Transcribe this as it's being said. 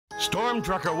Storm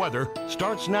Tracker weather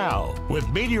starts now with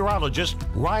meteorologist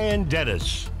Ryan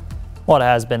Dennis. Well, it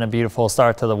has been a beautiful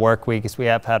start to the work week as we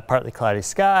have had partly cloudy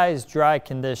skies, dry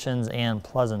conditions, and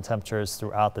pleasant temperatures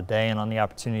throughout the day. And on the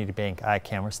Opportunity Bank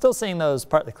iCam, we're still seeing those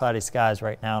partly cloudy skies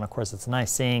right now. And of course, it's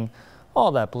nice seeing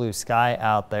all that blue sky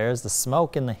out there as the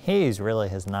smoke and the haze really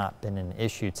has not been an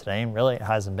issue today. And really, it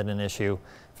hasn't been an issue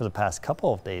for the past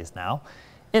couple of days now.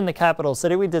 In the capital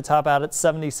city, we did top out at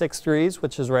 76 degrees,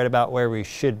 which is right about where we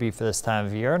should be for this time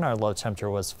of year. And our low temperature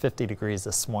was 50 degrees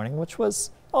this morning, which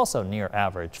was also near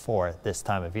average for this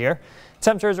time of year.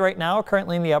 Temperatures right now are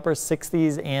currently in the upper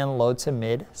 60s and low to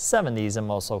mid 70s in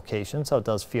most locations, so it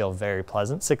does feel very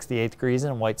pleasant. 68 degrees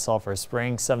in White Sulphur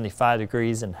Springs, 75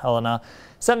 degrees in Helena,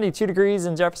 72 degrees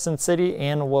in Jefferson City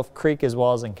and Wolf Creek, as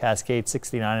well as in Cascade,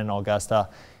 69 in Augusta,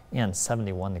 and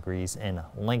 71 degrees in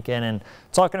Lincoln. And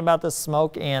talking about the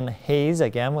smoke and haze,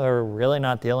 again, we're really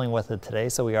not dealing with it today,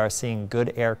 so we are seeing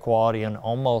good air quality in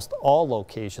almost all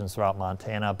locations throughout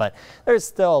Montana, but there's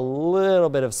still a little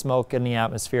bit of smoke in the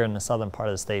atmosphere in the southern part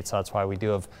of the state, so that's why we do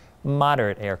have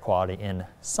moderate air quality in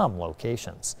some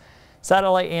locations.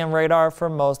 Satellite and radar for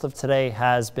most of today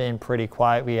has been pretty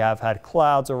quiet. We have had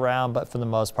clouds around, but for the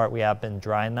most part, we have been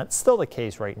dry, and that's still the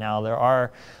case right now. There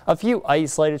are a few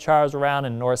isolated showers around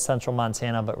in north central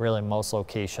Montana, but really most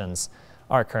locations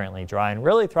are currently dry. And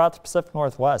really throughout the Pacific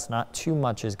Northwest, not too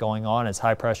much is going on as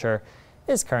high pressure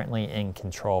is currently in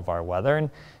control of our weather.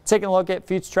 And taking a look at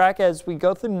future track as we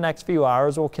go through the next few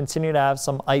hours, we'll continue to have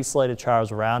some isolated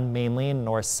showers around, mainly in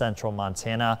north central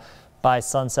Montana. By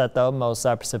sunset, though, most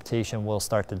of that precipitation will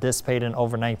start to dissipate, and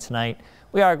overnight tonight,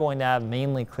 we are going to have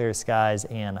mainly clear skies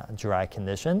and dry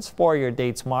conditions. For your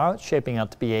day tomorrow, it's shaping up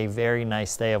to be a very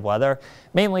nice day of weather.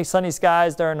 Mainly sunny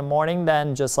skies during the morning,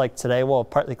 then just like today, we'll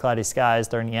have partly cloudy skies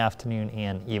during the afternoon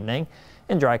and evening,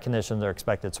 and dry conditions are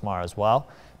expected tomorrow as well.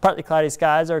 Partly cloudy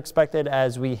skies are expected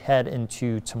as we head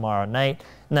into tomorrow night.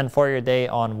 And then for your day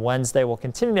on Wednesday, we'll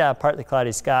continue to have partly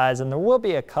cloudy skies, and there will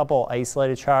be a couple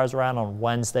isolated showers around on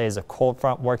Wednesday as a cold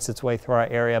front works its way through our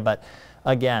area. But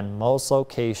again, most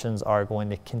locations are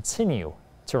going to continue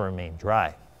to remain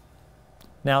dry.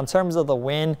 Now, in terms of the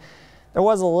wind, there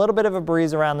was a little bit of a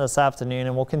breeze around this afternoon,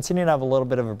 and we'll continue to have a little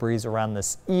bit of a breeze around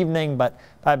this evening, but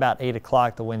by about 8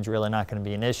 o'clock, the wind's really not going to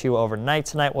be an issue. Overnight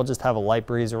tonight, we'll just have a light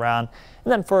breeze around,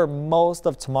 and then for most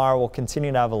of tomorrow, we'll continue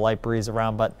to have a light breeze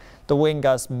around, but the wind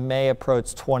gusts may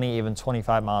approach 20, even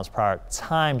 25 miles per hour at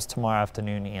times tomorrow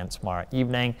afternoon and tomorrow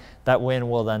evening. That wind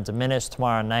will then diminish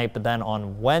tomorrow night, but then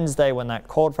on Wednesday, when that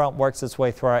cold front works its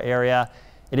way through our area,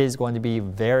 it is going to be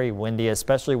very windy,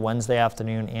 especially Wednesday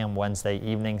afternoon and Wednesday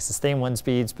evening. Sustained wind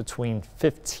speeds between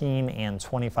 15 and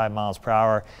 25 miles per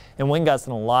hour. And wind gusts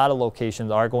in a lot of locations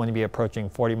are going to be approaching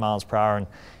 40 miles per hour. And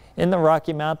in the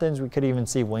Rocky Mountains, we could even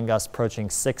see wind gusts approaching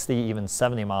 60, even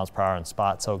 70 miles per hour in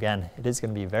spots. So again, it is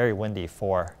going to be very windy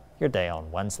for your day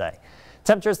on Wednesday.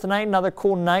 Temperatures tonight, another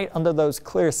cool night under those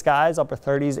clear skies, upper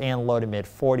 30s and low to mid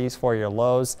 40s for your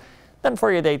lows. Then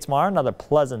for your day tomorrow, another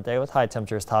pleasant day with high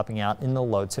temperatures topping out in the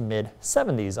low to mid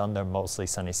 70s under mostly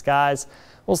sunny skies.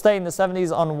 We'll stay in the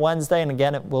 70s on Wednesday, and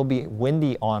again, it will be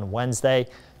windy on Wednesday.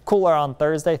 Cooler on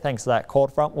Thursday thanks to that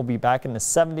cold front. We'll be back in the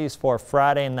 70s for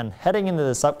Friday, and then heading into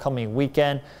this upcoming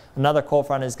weekend, another cold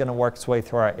front is going to work its way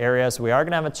through our area, so we are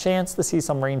going to have a chance to see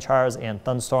some rain showers and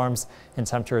thunderstorms, and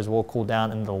temperatures will cool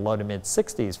down into the low to mid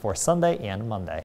 60s for Sunday and Monday.